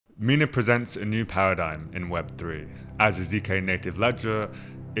Mina presents a new paradigm in Web3. As a zk native ledger,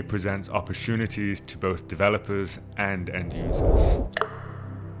 it presents opportunities to both developers and end users.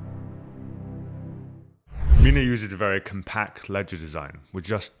 Mina uses a very compact ledger design with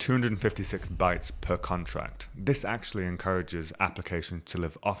just 256 bytes per contract. This actually encourages applications to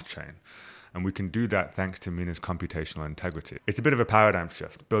live off-chain, and we can do that thanks to Mina's computational integrity. It's a bit of a paradigm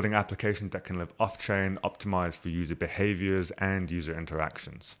shift, building applications that can live off-chain, optimized for user behaviors and user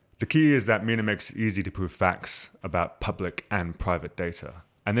interactions. The key is that Mina makes it easy to prove facts about public and private data.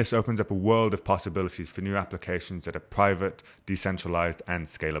 And this opens up a world of possibilities for new applications that are private, decentralized, and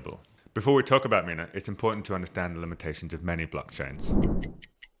scalable. Before we talk about Mina, it's important to understand the limitations of many blockchains.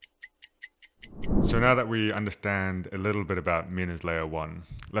 So now that we understand a little bit about Mina's layer 1,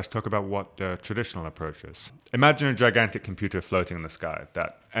 let's talk about what the traditional approach is. Imagine a gigantic computer floating in the sky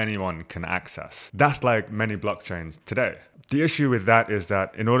that anyone can access. That's like many blockchains today. The issue with that is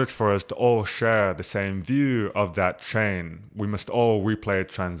that in order for us to all share the same view of that chain, we must all replay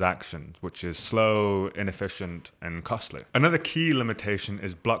transactions, which is slow, inefficient, and costly. Another key limitation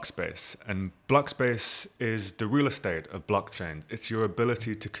is block space, and block space is the real estate of blockchains. It's your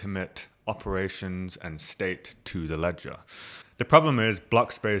ability to commit operations and state to the ledger. The problem is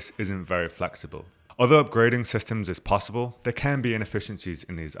block space isn't very flexible. Although upgrading systems is possible, there can be inefficiencies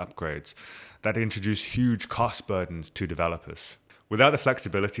in these upgrades that introduce huge cost burdens to developers. Without the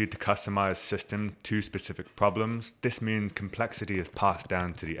flexibility to customize systems to specific problems, this means complexity is passed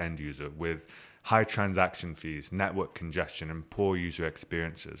down to the end user with high transaction fees, network congestion, and poor user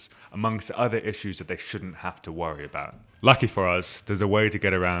experiences, amongst other issues that they shouldn't have to worry about. Lucky for us, there's a way to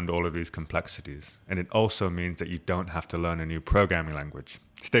get around all of these complexities, and it also means that you don't have to learn a new programming language.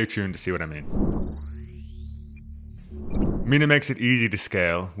 Stay tuned to see what I mean. Mina makes it easy to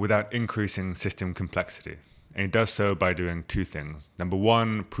scale without increasing system complexity. And it does so by doing two things. Number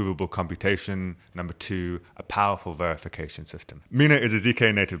one, provable computation. Number two, a powerful verification system. Mina is a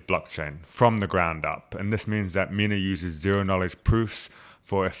zk native blockchain from the ground up. And this means that Mina uses zero-knowledge proofs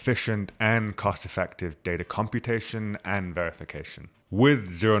for efficient and cost-effective data computation and verification.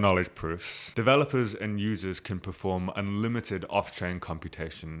 With zero-knowledge proofs, developers and users can perform unlimited off-chain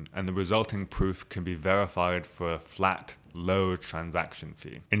computation, and the resulting proof can be verified for a flat, low transaction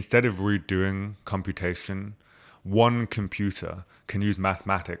fee. Instead of redoing computation, one computer can use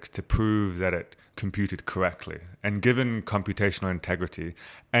mathematics to prove that it computed correctly. And given computational integrity,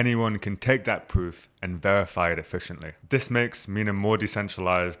 anyone can take that proof and verify it efficiently. This makes Mina more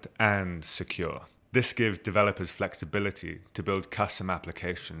decentralized and secure. This gives developers flexibility to build custom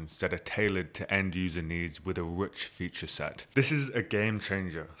applications that are tailored to end user needs with a rich feature set. This is a game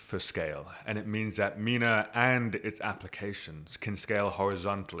changer for scale, and it means that Mina and its applications can scale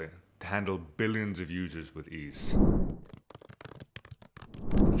horizontally to handle billions of users with ease.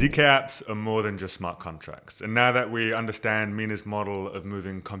 zkApps are more than just smart contracts, and now that we understand Mina's model of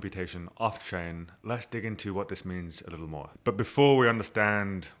moving computation off-chain, let's dig into what this means a little more. But before we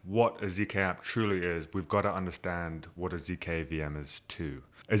understand what a zkApp truly is, we've got to understand what a zkVM is too.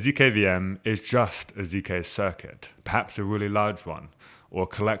 A zkVM is just a zk circuit, perhaps a really large one, or a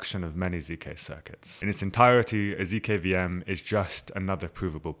collection of many zk circuits. In its entirety, a zkVM is just another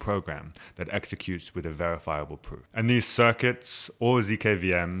provable program that executes with a verifiable proof. And these circuits, or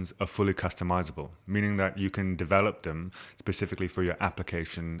zkVMs, are fully customizable, meaning that you can develop them specifically for your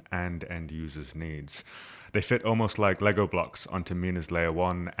application and end users' needs. They fit almost like Lego blocks onto Mina's layer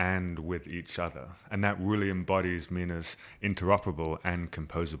 1 and with each other, and that really embodies Mina's interoperable and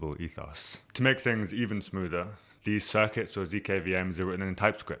composable ethos. To make things even smoother, these circuits or zkVMs are written in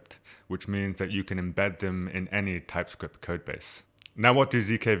TypeScript, which means that you can embed them in any TypeScript codebase. Now, what do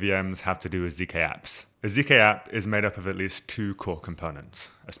zkVMs have to do with zkApps? A zkApp is made up of at least two core components,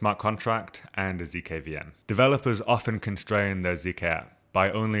 a smart contract and a zkVM. Developers often constrain their zkApp by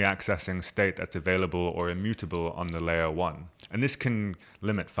only accessing state that's available or immutable on the layer 1, and this can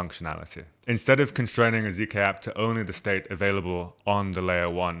limit functionality. Instead of constraining a zkApp to only the state available on the layer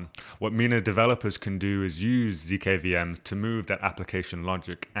 1, what Mina developers can do is use zkVMs to move that application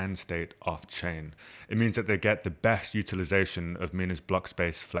logic and state off-chain. It means that they get the best utilization of Mina's block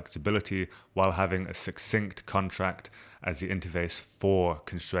space flexibility while having a succinct contract as the interface for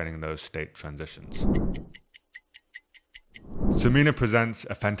constraining those state transitions. So Mina presents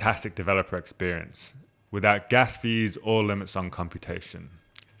a fantastic developer experience without gas fees or limits on computation.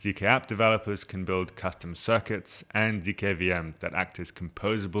 zkApp developers can build custom circuits and zkVMs that act as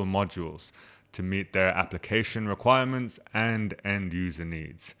composable modules to meet their application requirements and end user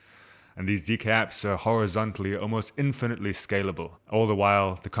needs. And these zkApps are horizontally almost infinitely scalable. All the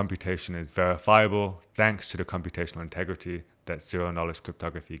while, the computation is verifiable thanks to the computational integrity that zero-knowledge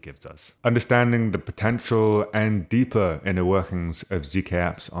cryptography gives us. Understanding the potential and deeper inner workings of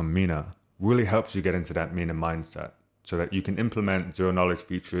zkApps on Mina really helps you get into that Mina mindset, so that you can implement zero-knowledge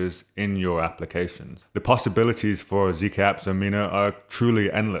features in your applications. The possibilities for zkApps on Mina are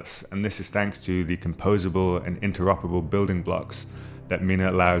truly endless, and this is thanks to the composable and interoperable building blocks that Mina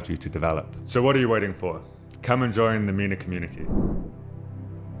allows you to develop. So what are you waiting for? Come and join the Mina community.